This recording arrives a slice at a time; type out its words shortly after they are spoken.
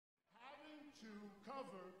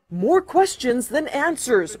More questions than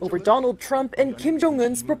answers over Donald Trump and Kim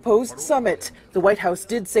Jong-un's proposed summit. The White House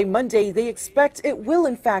did say Monday they expect it will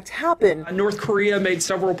in fact happen. North Korea made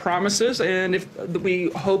several promises, and if we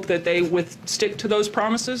hope that they would stick to those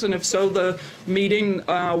promises, and if so, the meeting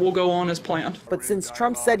will go on as planned. But since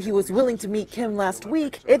Trump said he was willing to meet Kim last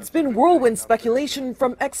week, it's been whirlwind speculation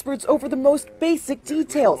from experts over the most basic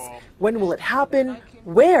details. When will it happen?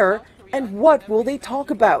 Where? And what will they talk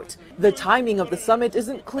about? The timing of the summit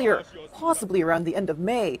isn't clear, possibly around the end of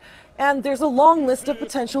May. And there's a long list of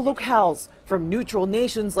potential locales, from neutral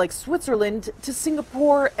nations like Switzerland to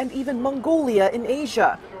Singapore and even Mongolia in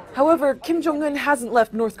Asia. However, Kim Jong-un hasn't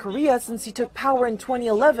left North Korea since he took power in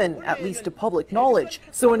 2011, at least to public knowledge.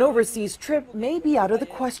 So an overseas trip may be out of the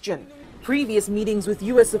question. Previous meetings with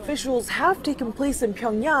U.S. officials have taken place in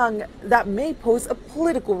Pyongyang that may pose a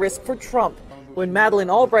political risk for Trump. When Madeleine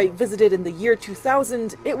Albright visited in the year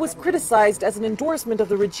 2000, it was criticized as an endorsement of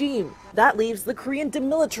the regime. That leaves the Korean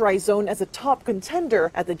demilitarized zone as a top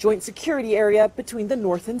contender at the joint security area between the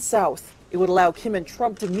North and South. It would allow Kim and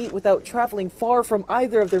Trump to meet without traveling far from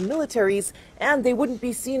either of their militaries, and they wouldn't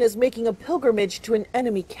be seen as making a pilgrimage to an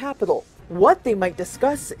enemy capital. What they might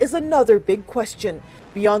discuss is another big question.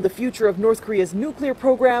 Beyond the future of North Korea's nuclear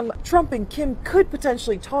program, Trump and Kim could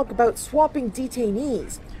potentially talk about swapping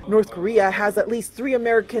detainees. North Korea has at least 3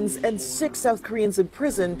 Americans and 6 South Koreans in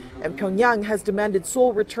prison, and Pyongyang has demanded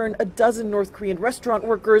Seoul return a dozen North Korean restaurant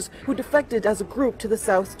workers who defected as a group to the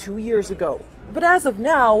South 2 years ago. But as of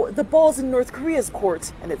now, the ball's in North Korea's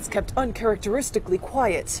court, and it's kept uncharacteristically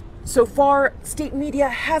quiet. So far, state media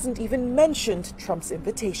hasn't even mentioned Trump's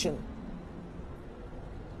invitation.